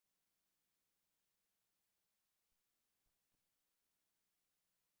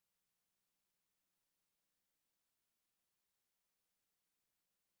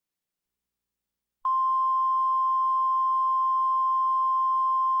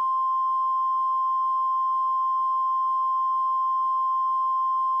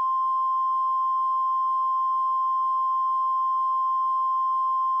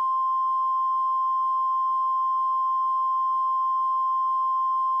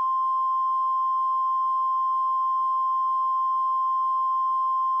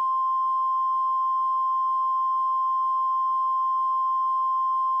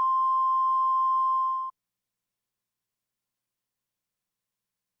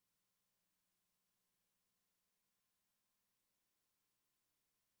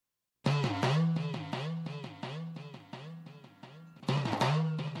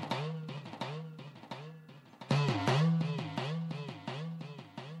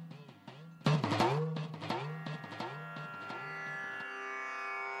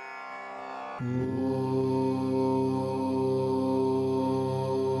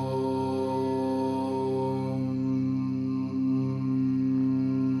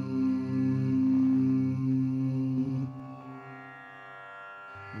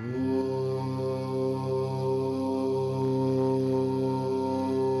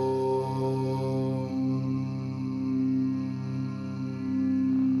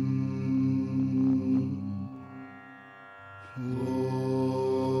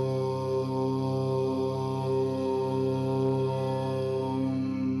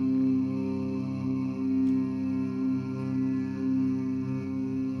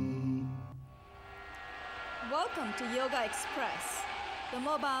Welcome to Yogaxpress, the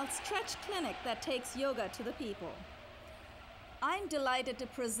mobile stretch clinic that takes yoga to the people. I'm delighted to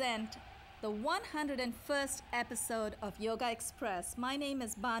present the 101st episode of Yogaxpress. My name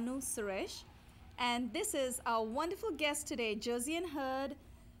is Banu Suresh, and this is our wonderful guest today, Josiane Hird.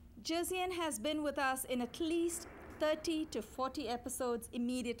 Josiane has been with us in at least 30 to 40 episodes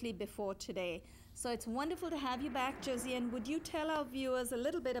immediately before today. So it's wonderful to have you back, Josiane. Would you tell our viewers a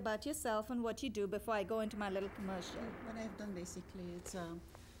little bit about yourself and what you do before I go into my little commercial? What I've done basically, it's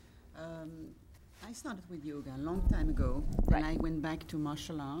I started with yoga a long time ago. Right. And I went back to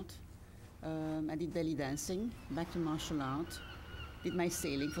martial art. I did belly dancing, back to martial art. Did my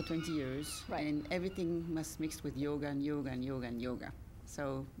sailing for 20 years. Right. And everything was mixed with yoga and yoga and yoga and yoga.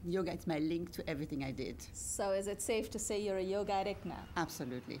 So yoga is my link to everything I did. So is it safe to say you're a yoga addict now?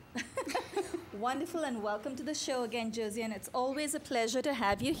 Absolutely. Wonderful, and welcome to the show again, Josiane. It's always a pleasure to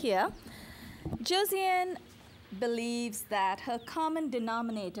have you here. Josiane believes that her common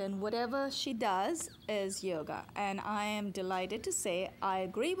denominator in whatever she does is yoga. And I am delighted to say I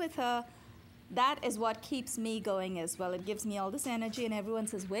agree with her. That is what keeps me going as well. It gives me all this energy, and everyone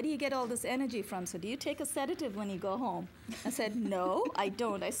says, where do you get all this energy from? So do you take a sedative when you go home? I said, no, I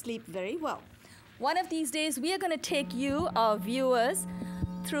don't. I sleep very well. One of these days, we are going to take you, our viewers,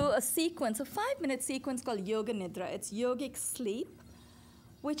 through a sequence, a 5-minute sequence called Yoga Nidra. It's yogic sleep,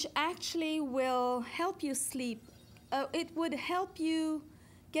 which actually will help you sleep. It would help you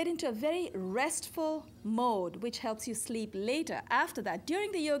get into a very restful mode, which helps you sleep later. After that,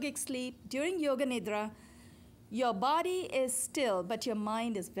 during the yogic sleep, during Yoga Nidra, your body is still, but your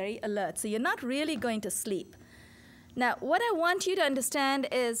mind is very alert. So you're not really going to sleep. Now, what I want you to understand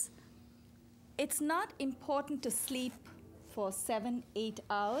is it's not important to sleep for 7-8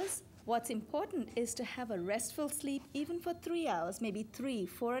 hours. What's important is to have a restful sleep even for 3 hours, maybe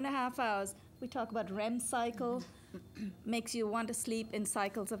 4.5 hours. We talk about REM cycle, makes you want to sleep in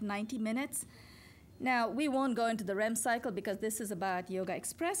cycles of 90 minutes. Now, we won't go into the REM cycle because this is about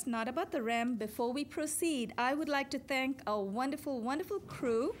Yogaxpress, not about the REM. Before we proceed, I would like to thank our wonderful, wonderful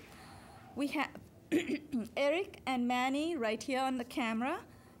crew. We have Eric and Manny right here on the camera.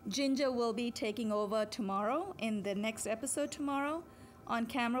 Ginger will be taking over tomorrow, in the next episode tomorrow, on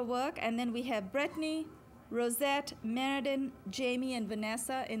camera work. And then we have Brittany, Rosette, Meriden, Jamie, and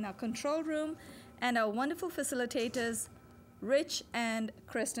Vanessa in our control room, and our wonderful facilitators, Rich and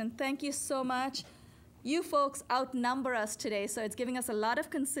Kristen. Thank you so much. You folks outnumber us today, so it's giving us a lot of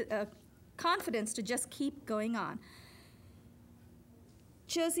confidence to just keep going on.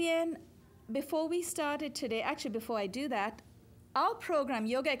 Josiane, before we started today, actually before I do that, our program,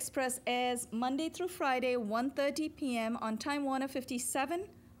 Yogaxpress, airs Monday through Friday, 1:30 p.m. on Time Warner 57,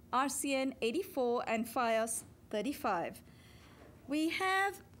 RCN 84, and FiOS 35. We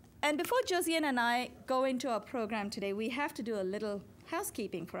have, and before Josiane and I go into our program today, we have to do a little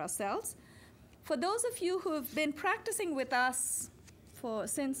housekeeping for ourselves. For those of you who have been practicing with us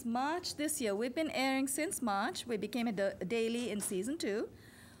since March this year, we've been airing since March. We became a daily in season 2.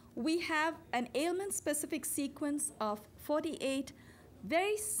 We have an ailment-specific sequence of 48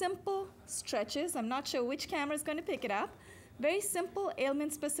 very simple stretches. I'm not sure which camera is going to pick it up. Very simple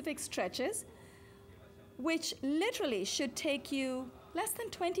ailment-specific stretches, which literally should take you less than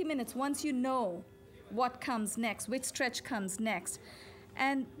 20 minutes once you know what comes next, which stretch comes next.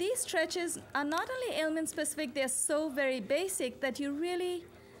 And these stretches are not only ailment-specific, they're so very basic that you really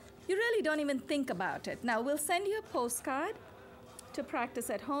don't even think about it. Now, we'll send you a postcard to practice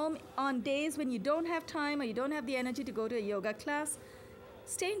at home. On days when you don't have time or you don't have the energy to go to a yoga class,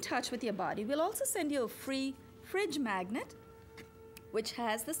 stay in touch with your body. We'll also send you a free fridge magnet, which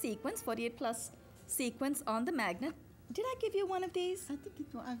has the sequence, 48 plus sequence on the magnet. Did I give you one of these? I think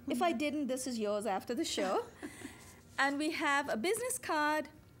it was. If I didn't, this is yours after the show. And we have a business card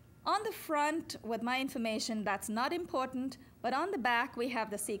on the front with my information. That's not important, but on the back we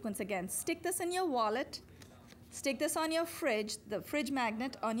have the sequence again. Stick this in your wallet. Stick this on your fridge, the fridge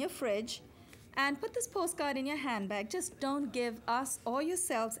magnet on your fridge, and put this postcard in your handbag. Just don't give us or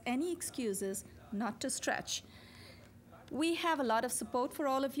yourselves any excuses not to stretch. We have a lot of support for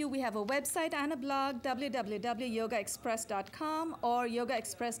all of you. We have a website and a blog, www.yogaxpress.com or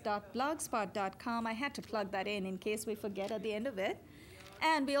yogaxpress.blogspot.com. I had to plug that in case we forget at the end of it.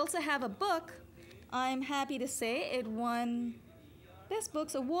 And we also have a book. I'm happy to say it won Best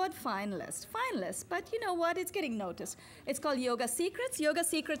Books Award finalist, but you know what? It's getting noticed. It's called Yoga Secrets. Yoga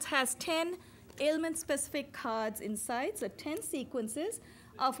Secrets has 10 ailment-specific cards inside, so 10 sequences,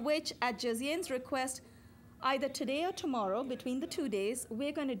 of which, at Josiane's request, either today or tomorrow, between the 2 days,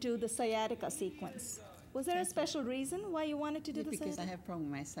 we're going to do the sciatica sequence. Was there a special reason why you wanted to do the sciatica? Because I have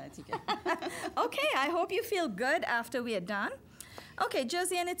problem with my sciatica. Okay, I hope you feel good after we are done. Okay,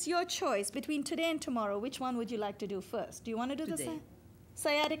 Josiane, it's your choice. Between today and tomorrow, which one would you like to do first? Do you want to do today. the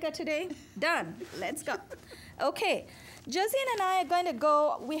sciatica today? Done. Let's go. Okay, Josiane and I are going to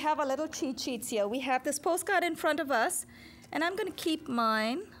go. We have our little cheat sheets here. We have this postcard in front of us, and I'm going to keep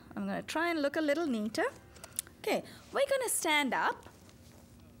mine. I'm going to try and look a little neater. Okay, we're going to stand up,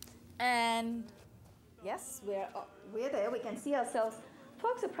 and yes, we're there. We can see ourselves.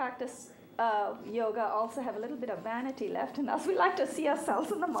 Folks who practice yoga also have a little bit of vanity left in us. We like to see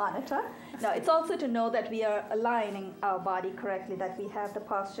ourselves in the monitor. No, it's also to know that we are aligning our body correctly, that we have the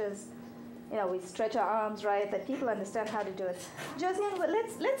postures, we stretch our arms right, that people understand how to do it. Josiane,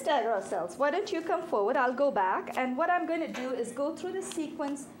 let's stagger ourselves. Why don't you come forward? I'll go back, and what I'm going to do is go through the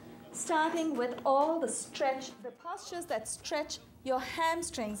sequence starting with all the postures that stretch your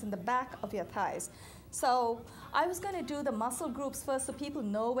hamstrings in the back of your thighs. So I was going to do the muscle groups first so people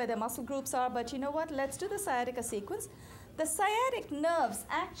know where their muscle groups are, but you know what? Let's do the sciatica sequence. The sciatic nerves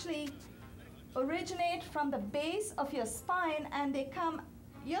actually originate from the base of your spine, and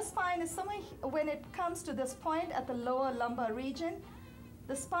your spine is somewhere, when it comes to this point at the lower lumbar region,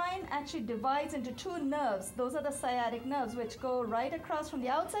 the spine actually divides into two nerves. Those are the sciatic nerves, which go right across from the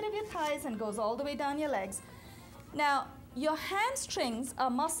outside of your thighs and goes all the way down your legs. Now, your hamstrings are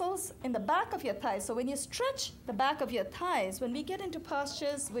muscles in the back of your thighs. So when you stretch the back of your thighs, when we get into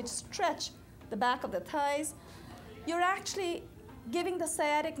postures which stretch the back of the thighs, you're actually giving the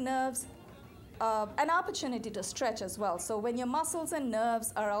sciatic nerves an opportunity to stretch as well. So when your muscles and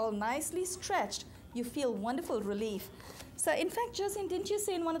nerves are all nicely stretched, you feel wonderful relief. So in fact, Josiane, didn't you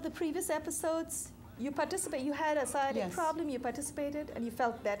say in one of the previous episodes, you had a sciatic problem, you participated, and you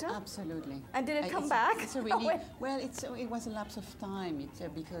felt better? Absolutely. And did it come back? It's a really, it was a lapse of time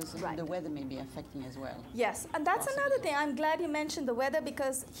because the weather may be affecting as well. Yes, and that's another thing. I'm glad you mentioned the weather,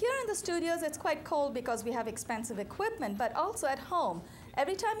 because here in the studios, it's quite cold because we have expensive equipment, but also at home,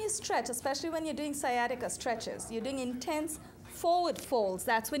 every time you stretch, especially when you're doing sciatica stretches, you're doing intense forward folds.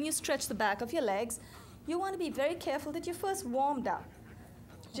 That's when you stretch the back of your legs. You want to be very careful that you first warmed up.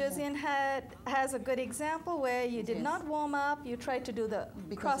 Josiane has a good example where you did not warm up. You tried to do the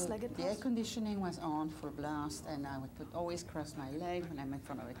cross-legged. The air conditioning was on for blast, and I would always cross my legs when I'm in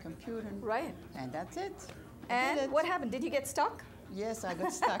front of a computer. Right. And that's it. And what happened? Did you get stuck? Yes, I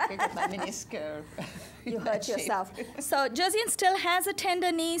got stuck. I got my meniscus. You hurt yourself. So Josiane still has a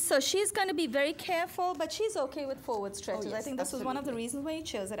tender knee, so she's going to be very careful, but she's okay with forward stretches. Yes, I think this was one of the reasons why you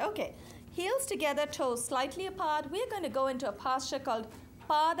chose it. Okay. Heels together, toes slightly apart. We're going to go into a posture called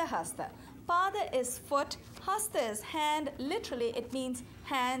Pada Hasta. Pada is foot, Hasta is hand. Literally, it means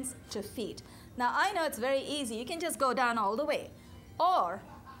hands to feet. Now, I know it's very easy. You can just go down all the way.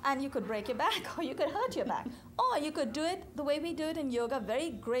 And you could break your back, or you could hurt your back. Or you could do it the way we do it in yoga,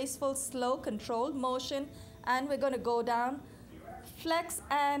 very graceful, slow, controlled motion. And we're going to go down, flex,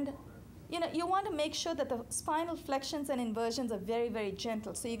 and you want to make sure that the spinal flexions and inversions are very, very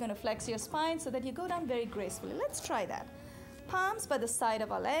gentle. So you're going to flex your spine so that you go down very gracefully. Let's try that. Palms by the side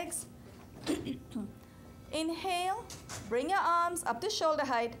of our legs. Inhale, bring your arms up to shoulder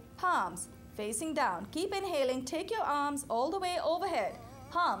height, palms facing down. Keep inhaling, take your arms all the way overhead,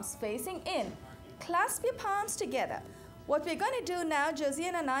 palms facing in. Clasp your palms together. What we're going to do now,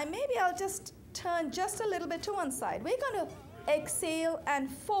 Josiane and I, maybe I'll just turn just a little bit to one side. We're going to exhale and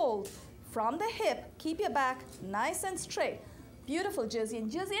fold from the hip. Keep your back nice and straight. Beautiful,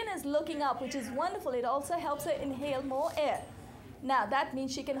 Josiane. Josiane is looking up, which is wonderful. It also helps her inhale more air. Now, that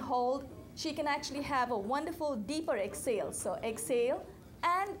means she can actually have a wonderful, deeper exhale. So exhale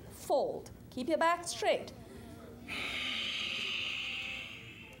and fold. Keep your back straight.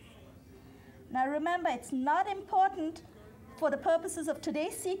 Now, remember, it's not important for the purposes of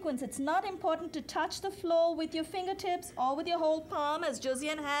today's sequence. It's not important to touch the floor with your fingertips or with your whole palm, as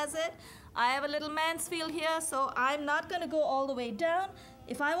Josiane has it. I have a little Mansfield here, so I'm not going to go all the way down.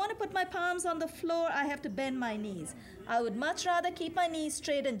 If I want to put my palms on the floor, I have to bend my knees. I would much rather keep my knees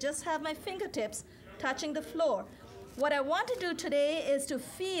straight and just have my fingertips touching the floor. What I want to do today is to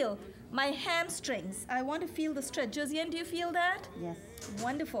feel my hamstrings. I want to feel the stretch. Josiane, do you feel that? Yes.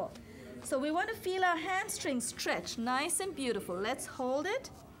 Wonderful. So we want to feel our hamstrings stretch, nice and beautiful. Let's hold it.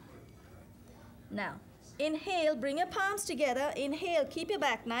 Now, inhale, bring your palms together. Inhale, keep your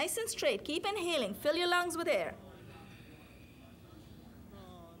back nice and straight. Keep inhaling, fill your lungs with air.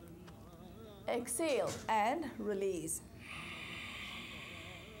 Exhale and release.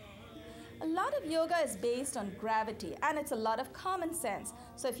 A lot of yoga is based on gravity, and it's a lot of common sense.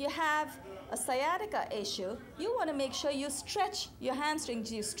 So if you have a sciatica issue, you want to make sure you stretch your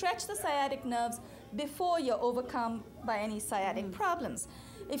hamstrings, you stretch the sciatic nerves before you're overcome by any sciatic problems.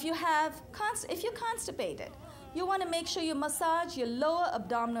 If you're constipated, you want to make sure you massage your lower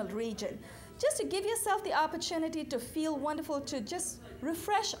abdominal region, just to give yourself the opportunity to feel wonderful, to just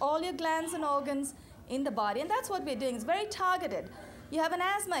refresh all your glands and organs in the body. And that's what we're doing. It's very targeted. You have an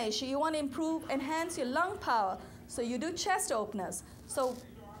asthma issue, you want to enhance your lung power, so you do chest openers. So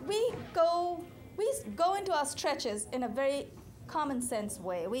we go into our stretches in a very common sense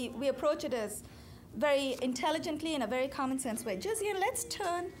way. We approach it as very intelligently in a very common sense way. Josiane, let's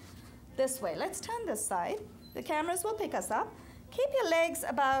turn this way. Let's turn this side. The cameras will pick us up. Keep your legs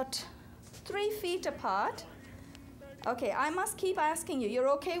about 3 feet apart. Okay, I must keep asking you. You're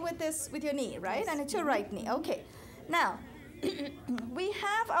okay with this, with your knee, right? Yes. And it's your right knee. Okay. Now, we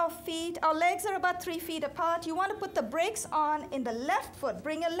have our legs are about 3 feet apart. You want to put the brakes on in the left foot.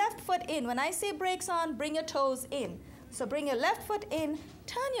 Bring your left foot in. When I say brakes on, bring your toes in. So bring your left foot in,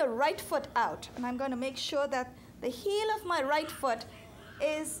 turn your right foot out. And I'm going to make sure that the heel of my right foot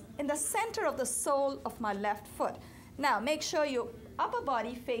is in the center of the sole of my left foot. Now make sure your upper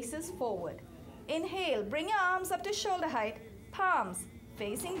body faces forward. Inhale, bring your arms up to shoulder height, palms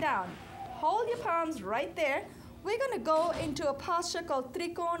facing down. Hold your palms right there. We're going to go into a posture called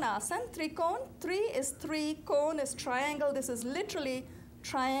Trikonasana. Trikon, 3 is 3, kon is triangle. This is literally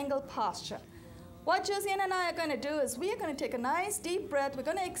triangle posture. What Josiane and I are going to do is we are going to take a nice deep breath. We're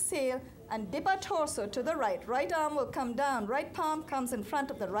going to exhale and dip our torso to the right. Right arm will come down. Right palm comes in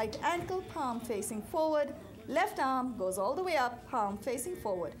front of the right ankle, palm facing forward. Left arm goes all the way up, palm facing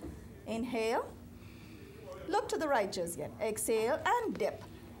forward. Inhale. Look to the right, Josiane. Exhale and dip.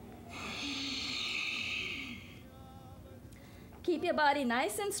 Keep your body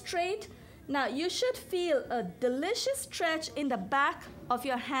nice and straight. Now you should feel a delicious stretch in the back of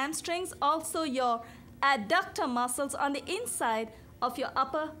your hamstrings, also your adductor muscles on the inside of your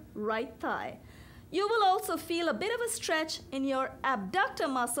upper right thigh. You will also feel a bit of a stretch in your abductor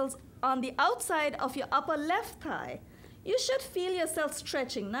muscles on the outside of your upper left thigh. You should feel yourself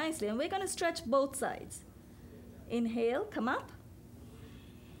stretching nicely, and we're going to stretch both sides. Inhale, come up.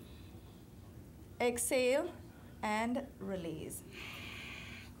 Exhale and release.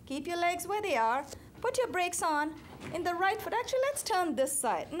 Keep your legs where they are. Put your brakes on in the right foot. Actually, let's turn this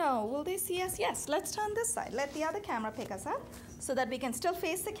side. No, will they see us? Yes, let's turn this side. Let the other camera pick us up so that we can still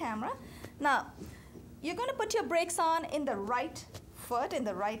face the camera. Now, you're going to put your brakes on in the right foot, in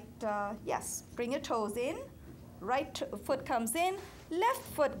the right, yes. Bring your toes in. Right foot comes in. Left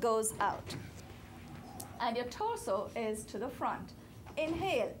foot goes out. And your torso is to the front.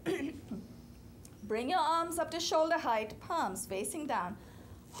 Inhale. Bring your arms up to shoulder height, palms facing down.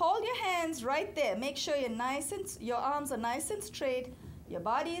 Hold your hands right there. Make sure your arms are nice and straight. Your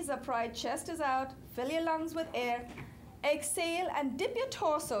body is upright, chest is out. Fill your lungs with air. Exhale and dip your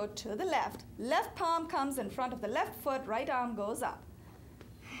torso to the left. Left palm comes in front of the left foot, right arm goes up.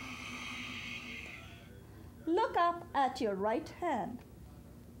 Look up at your right hand.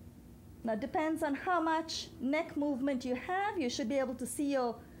 Now, depends on how much neck movement you have. You should be able to see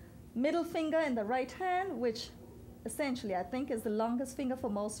your middle finger in the right hand, which essentially I think is the longest finger for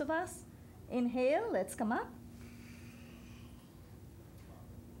most of us. Inhale, let's come up.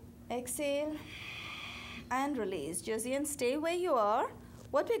 Exhale and release. Josiane, stay where you are.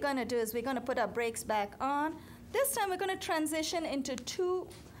 What we're going to do is we're going to put our brakes back on. This time we're going to transition into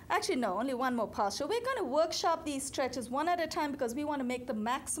only one more posture. We're going to workshop these stretches one at a time because we want to make the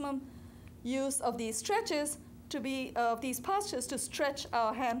maximum use of these stretches these postures to stretch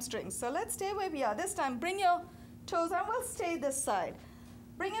our hamstrings. So let's stay where we are. This time, bring your toes out. We'll stay this side.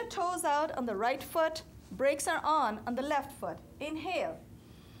 Bring your toes out on the right foot. Brakes are on the left foot. Inhale.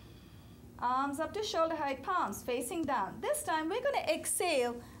 Arms up to shoulder height, palms facing down. This time, we're going to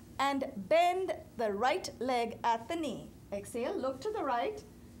exhale and bend the right leg at the knee. Exhale, look to the right.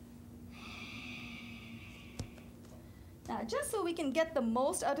 Now, just so we can get the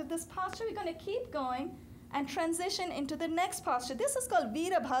most out of this posture, we're going to keep going and transition into the next posture. This is called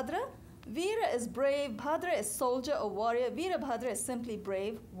Virabhadra. Vira is brave, Bhadra is soldier or warrior. Virabhadra is simply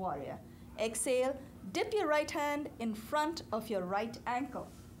brave warrior. Exhale, dip your right hand in front of your right ankle.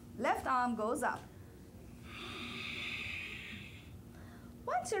 Left arm goes up.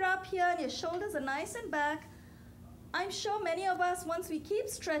 Once you're up here and your shoulders are nice and back, I'm sure many of us, once we keep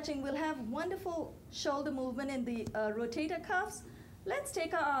stretching, will have wonderful shoulder movement in the rotator cuffs. Let's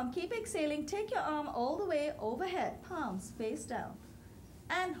take our arm. Keep exhaling. Take your arm all the way overhead, palms face down,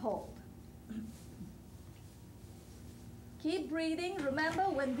 and hold. Keep breathing. Remember,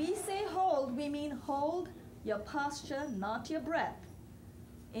 when we say hold, we mean hold your posture, not your breath.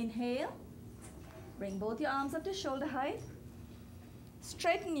 Inhale. Bring both your arms up to shoulder height.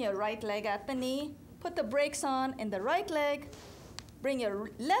 Straighten your right leg at the knee. Put the brakes on in the right leg. Bring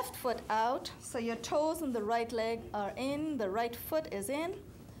your left foot out so your toes in the right leg are in, the right foot is in.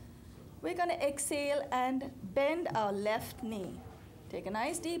 We're going to exhale and bend our left knee. Take a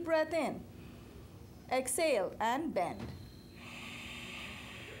nice deep breath in. Exhale and bend.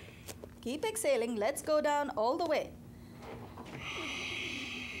 Keep exhaling. Let's go down all the way.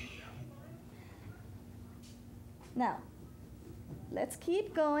 Now, let's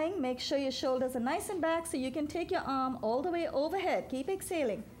keep going. Make sure your shoulders are nice and back so you can take your arm all the way overhead. Keep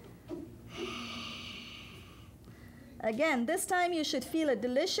exhaling. Again, this time you should feel a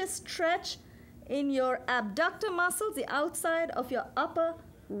delicious stretch in your abductor muscles, the outside of your upper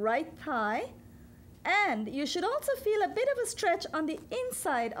right thigh. And you should also feel a bit of a stretch on the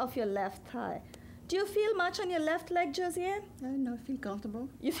inside of your left thigh. Do you feel much on your left leg, Josiane? No, I feel comfortable.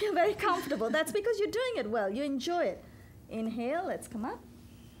 You feel very comfortable. That's because you're doing it well. You enjoy it. Inhale, let's come up.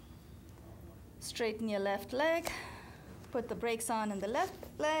 Straighten your left leg. Put the brakes on in the left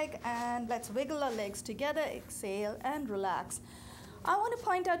leg, and let's wiggle our legs together. Exhale and relax. I want to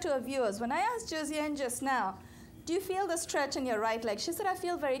point out to our viewers, when I asked Josiane just now, do you feel the stretch in your right leg? She said, I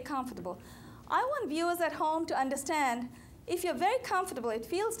feel very comfortable. I want viewers at home to understand, if you're very comfortable, it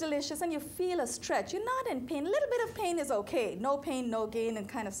feels delicious, and you feel a stretch, you're not in pain. A little bit of pain is okay. No pain, no gain, and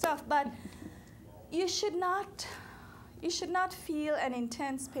kind of stuff. But you should not feel an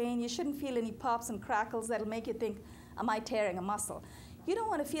intense pain. You shouldn't feel any pops and crackles that'll make you think, am I tearing a muscle? You don't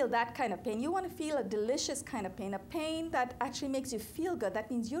want to feel that kind of pain. You want to feel a delicious kind of pain, a pain that actually makes you feel good.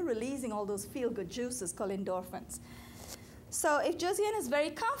 That means you're releasing all those feel-good juices called endorphins. So if Josiane is very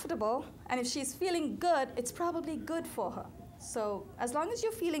comfortable, and if she's feeling good, it's probably good for her. So as long as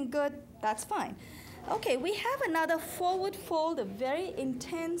you're feeling good, that's fine. Okay, we have another forward fold, a very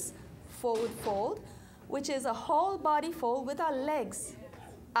intense forward fold, which is a whole body fold with our legs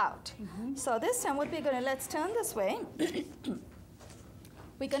out. So this time what we're going to, let's turn this way.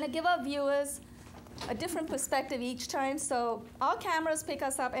 We're going to give our viewers a different perspective each time. So our cameras pick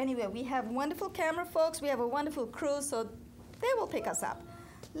us up anyway. We have wonderful camera folks. We have a wonderful crew, so they will pick us up.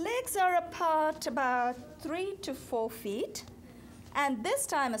 Legs are apart about 3 to 4 feet. And this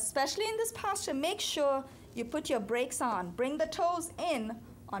time, especially in this posture, make sure you put your brakes on. Bring the toes in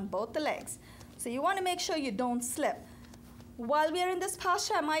on both the legs. So you want to make sure you don't slip. While we're in this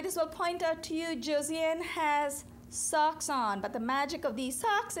posture, I might as well point out to you, Josiane has socks on, but the magic of these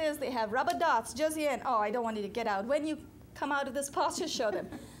socks is they have rubber dots. Josiane, oh, I don't want you to get out. When you come out of this posture, show them.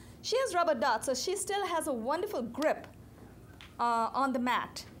 She has rubber dots, so she still has a wonderful grip on the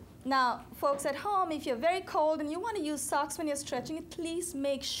mat. Now, folks at home, if you're very cold and you want to use socks when you're stretching, please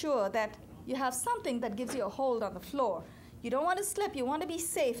make sure that you have something that gives you a hold on the floor. You don't want to slip. You want to be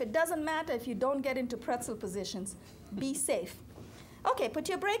safe. It doesn't matter if you don't get into pretzel positions. Be safe. Okay, put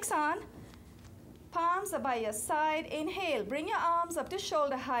your brakes on. Palms are by your side. Inhale. Bring your arms up to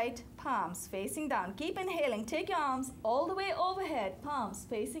shoulder height. Palms facing down. Keep inhaling. Take your arms all the way overhead. Palms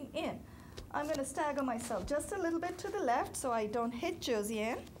facing in. I'm going to stagger myself just a little bit to the left so I don't hit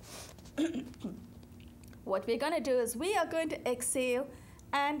Josiane. What we're going to do is we are going to exhale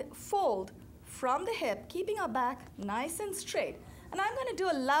and fold from the hip, keeping our back nice and straight. And I'm going to do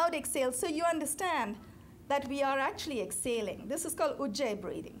a loud exhale so you understand that we are actually exhaling. This is called Ujjayi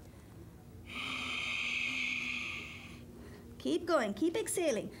breathing. Keep going, keep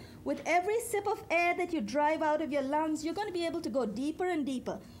exhaling. With every sip of air that you drive out of your lungs, you're going to be able to go deeper and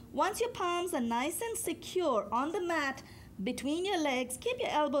deeper. Once your palms are nice and secure on the mat between your legs, keep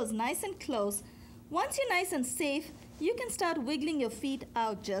your elbows nice and close. Once you're nice and safe, you can start wiggling your feet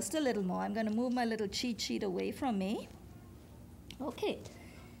out just a little more. I'm going to move my little cheat sheet away from me. Okay.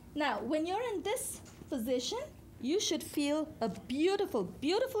 Now, when you're in this position, you should feel a beautiful,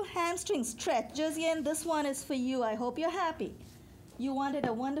 beautiful hamstring stretch. Josiane, this one is for you. I hope you're happy. You wanted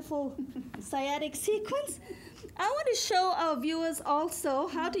a wonderful sciatic sequence? I want to show our viewers also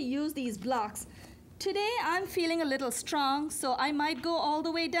how to use these blocks today I'm feeling a little strong, so I might go all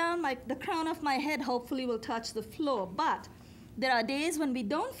the way down. The crown of my head hopefully will touch the floor. But there are days when we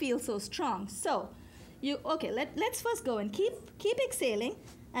don't feel so strong. So, let's first go and keep exhaling,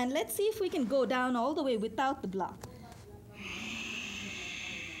 and let's see if we can go down all the way without the block.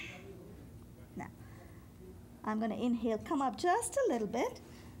 Now, I'm going to inhale, come up just a little bit.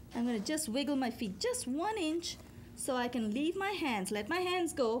 I'm going to just wiggle my feet just 1 inch so I can leave my hands, let my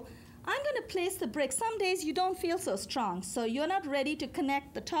hands go. I'm going to place the brick. Some days you don't feel so strong, so you're not ready to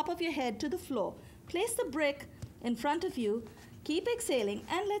connect the top of your head to the floor. Place the brick in front of you, keep exhaling,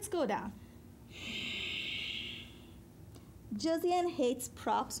 and let's go down. Josiane hates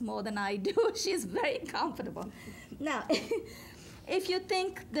props more than I do. She's very comfortable. Now, if you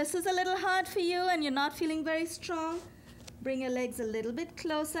think this is a little hard for you and you're not feeling very strong, bring your legs a little bit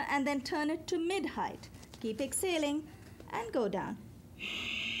closer and then turn it to mid-height. Keep exhaling and go down.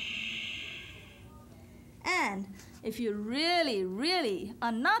 And if you really, really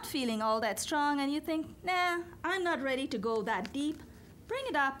are not feeling all that strong and you think, nah, I'm not ready to go that deep, bring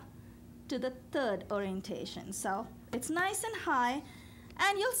it up to the third orientation. So it's nice and high,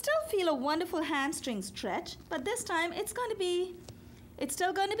 and you'll still feel a wonderful hamstring stretch, but this time it's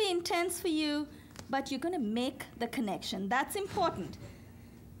still going to be intense for you, but you're going to make the connection. That's important.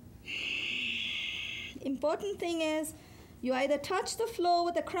 Important thing is you either touch the floor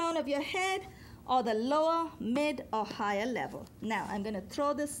with the crown of your head or the lower, mid, or higher level. Now, I'm going to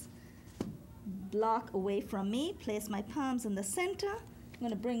throw this block away from me, place my palms in the center. I'm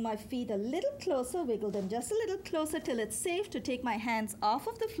going to bring my feet a little closer, wiggle them just a little closer till it's safe to take my hands off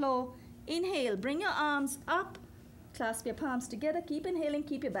of the floor. Inhale, bring your arms up, clasp your palms together, keep inhaling,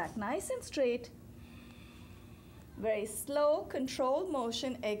 keep your back nice and straight. Very slow, controlled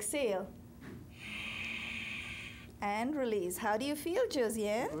motion, exhale. And release. How do you feel,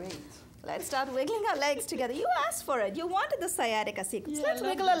 Josiane? Great. Let's start wiggling our legs together. You asked for it. You wanted the sciatica sequence. Yeah, Let's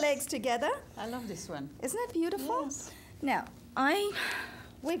wiggle our legs together. I love this one. Isn't that beautiful? Yes. Now,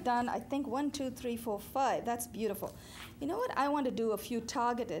 we've done, I think, 1, 2, 3, 4, 5. That's beautiful. You know what? I want to do a few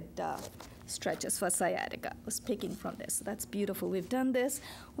targeted stretches for sciatica. I was picking from this. So that's beautiful. We've done this.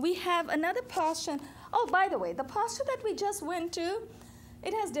 We have another posture. Oh, by the way, the posture that we just went to,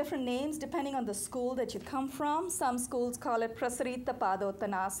 it has different names depending on the school that you come from. Some schools call it Prasarita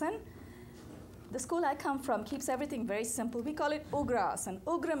Padottanasana. The school I come from keeps everything very simple. We call it Ugrasana.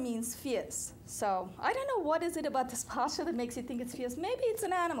 Ugra means fierce. So I don't know what is it about this posture that makes you think it's fierce. Maybe it's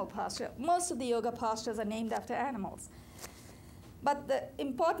an animal posture. Most of the yoga postures are named after animals. But the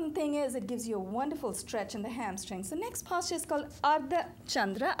important thing is it gives you a wonderful stretch in the hamstrings. The next posture is called Ardha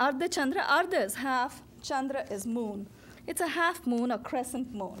Chandra. Ardha Chandra, Ardha is half, Chandra is moon. It's a half moon or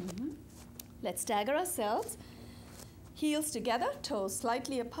crescent moon. Mm-hmm. Let's stagger ourselves. Heels together, toes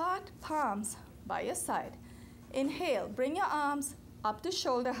slightly apart, palms by your side. Inhale, bring your arms up to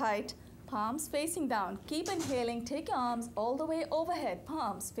shoulder height, palms facing down. Keep inhaling, take your arms all the way overhead,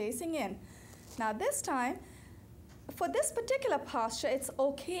 palms facing in. Now this time, for this particular posture, it's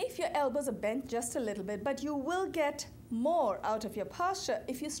okay if your elbows are bent just a little bit, but you will get more out of your posture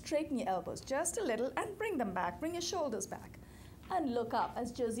if you straighten your elbows just a little and bring them back, bring your shoulders back. And look up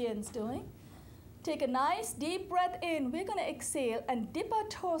as Josiane's doing. Take a nice deep breath in. We're going to exhale and dip our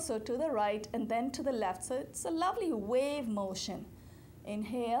torso to the right and then to the left. So it's a lovely wave motion.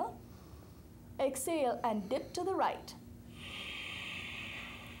 Inhale, exhale, and dip to the right.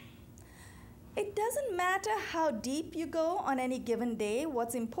 It doesn't matter how deep you go on any given day.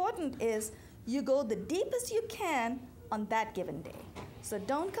 What's important is you go the deepest you can on that given day. So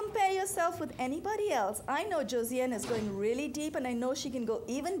don't compare yourself with anybody else. I know Josiane is going really deep, and I know she can go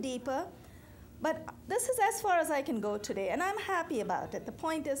even deeper. But this is as far as I can go today, and I'm happy about it. The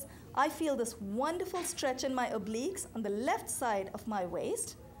point is, I feel this wonderful stretch in my obliques on the left side of my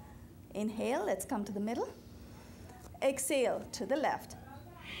waist. Inhale, let's come to the middle. Exhale to the left.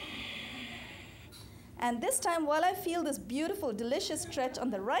 And this time, while I feel this beautiful, delicious stretch on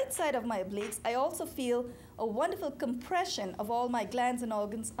the right side of my obliques, I also feel a wonderful compression of all my glands and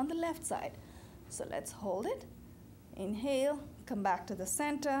organs on the left side. So let's hold it. Inhale, come back to the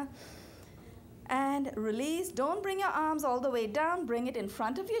center. And release. Don't bring your arms all the way down. Bring it in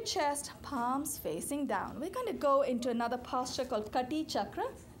front of your chest, palms facing down. We're going to go into another posture called Kati Chakra.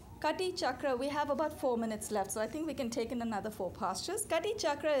 Kati Chakra, we have about 4 minutes left, so I think we can take in another 4 postures. Kati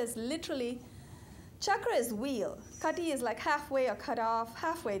Chakra is literally, chakra is wheel. Kati is like halfway or cut off,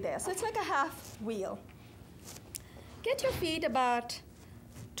 halfway there. So it's like a half wheel. Get your feet about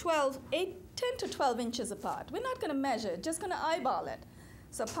 10 to 12 inches apart. We're not going to measure, just going to eyeball it.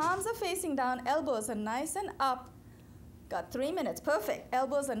 So palms are facing down, elbows are nice and up. Got 3 minutes, perfect.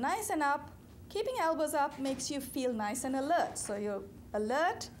 Elbows are nice and up. Keeping elbows up makes you feel nice and alert. So you're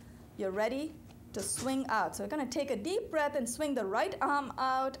alert, you're ready to swing out. So we're going to take a deep breath and swing the right arm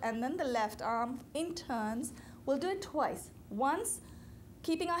out and then the left arm in turns. We'll do it twice. Once,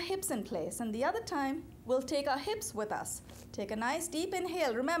 keeping our hips in place, and the other time, we'll take our hips with us. Take a nice deep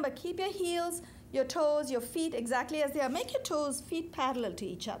inhale. Remember, keep your heels, your toes, your feet exactly as they are. Make your toes, feet parallel to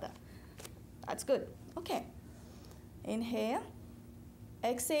each other. That's good. Okay. Inhale.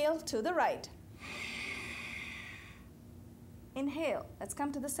 Exhale to the right. Inhale. Let's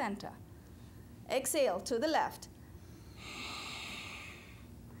come to the center. Exhale to the left.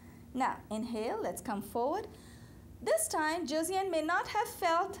 Now, inhale. Let's come forward. This time, Josiane may not have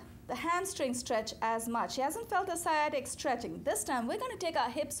felt the hamstring stretch as much. She hasn't felt the sciatic stretching. This time, we're going to take our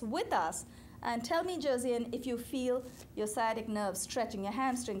hips with us. And tell me, Josiane, if you feel your sciatic nerve stretching. Your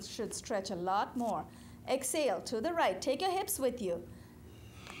hamstrings should stretch a lot more. Exhale to the right. Take your hips with you.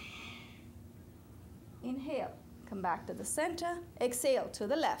 Inhale. Come back to the center. Exhale to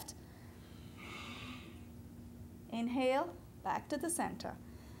the left. Inhale. Back to the center.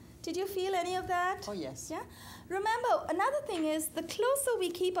 Did you feel any of that? Oh, yes. Yeah? Remember, another thing is the closer we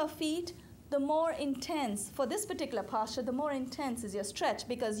keep our feet, the more intense, for this particular posture, the more intense is your stretch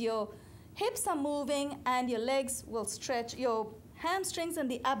because your hips are moving and your legs will stretch. Your hamstrings and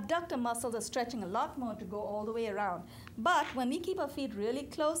the abductor muscles are stretching a lot more to go all the way around. But when we keep our feet really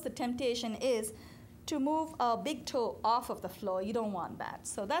close, the temptation is to move our big toe off of the floor. You don't want that.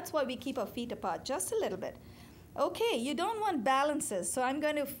 So that's why we keep our feet apart just a little bit. Okay, you don't want balances, so I'm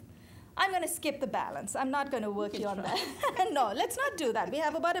going to skip the balance. I'm not going to work you on that. No, let's not do that. We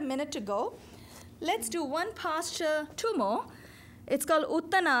have about a minute to go. Let's do one posture, two more. It's called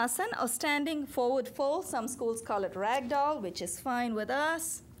Uttanasana or standing forward fold. Some schools call it ragdoll, which is fine with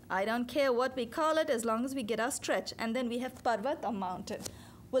us. I don't care what we call it as long as we get our stretch. And then we have Parvat or mountain.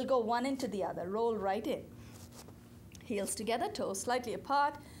 We'll go one into the other. Roll right in. Heels together, toes slightly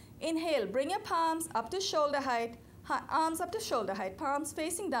apart. Inhale, bring your palms up to shoulder height. Arms up to shoulder height, palms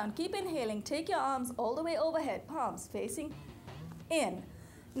facing down. Keep inhaling. Take your arms all the way overhead, palms facing in.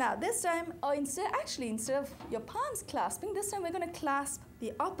 Now this time, or instead of your palms clasping, this time we're going to clasp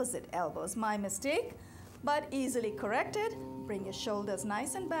the opposite elbows. My mistake, but easily corrected. Bring your shoulders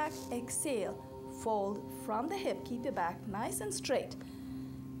nice and back. Exhale, fold from the hip. Keep your back nice and straight.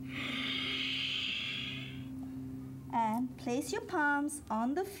 And place your palms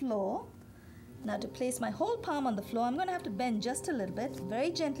on the floor. Now to place my whole palm on the floor, I'm going to have to bend just a little bit. Very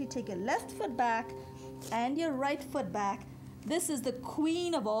gently take your left foot back and your right foot back. This is the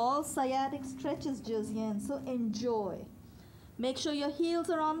queen of all sciatic stretches, Josiane, so enjoy. Make sure your heels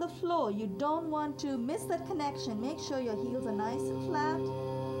are on the floor. You don't want to miss that connection. Make sure your heels are nice and flat.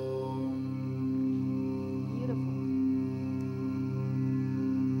 Beautiful.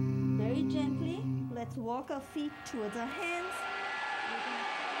 Very gently, let's walk our feet towards our hands.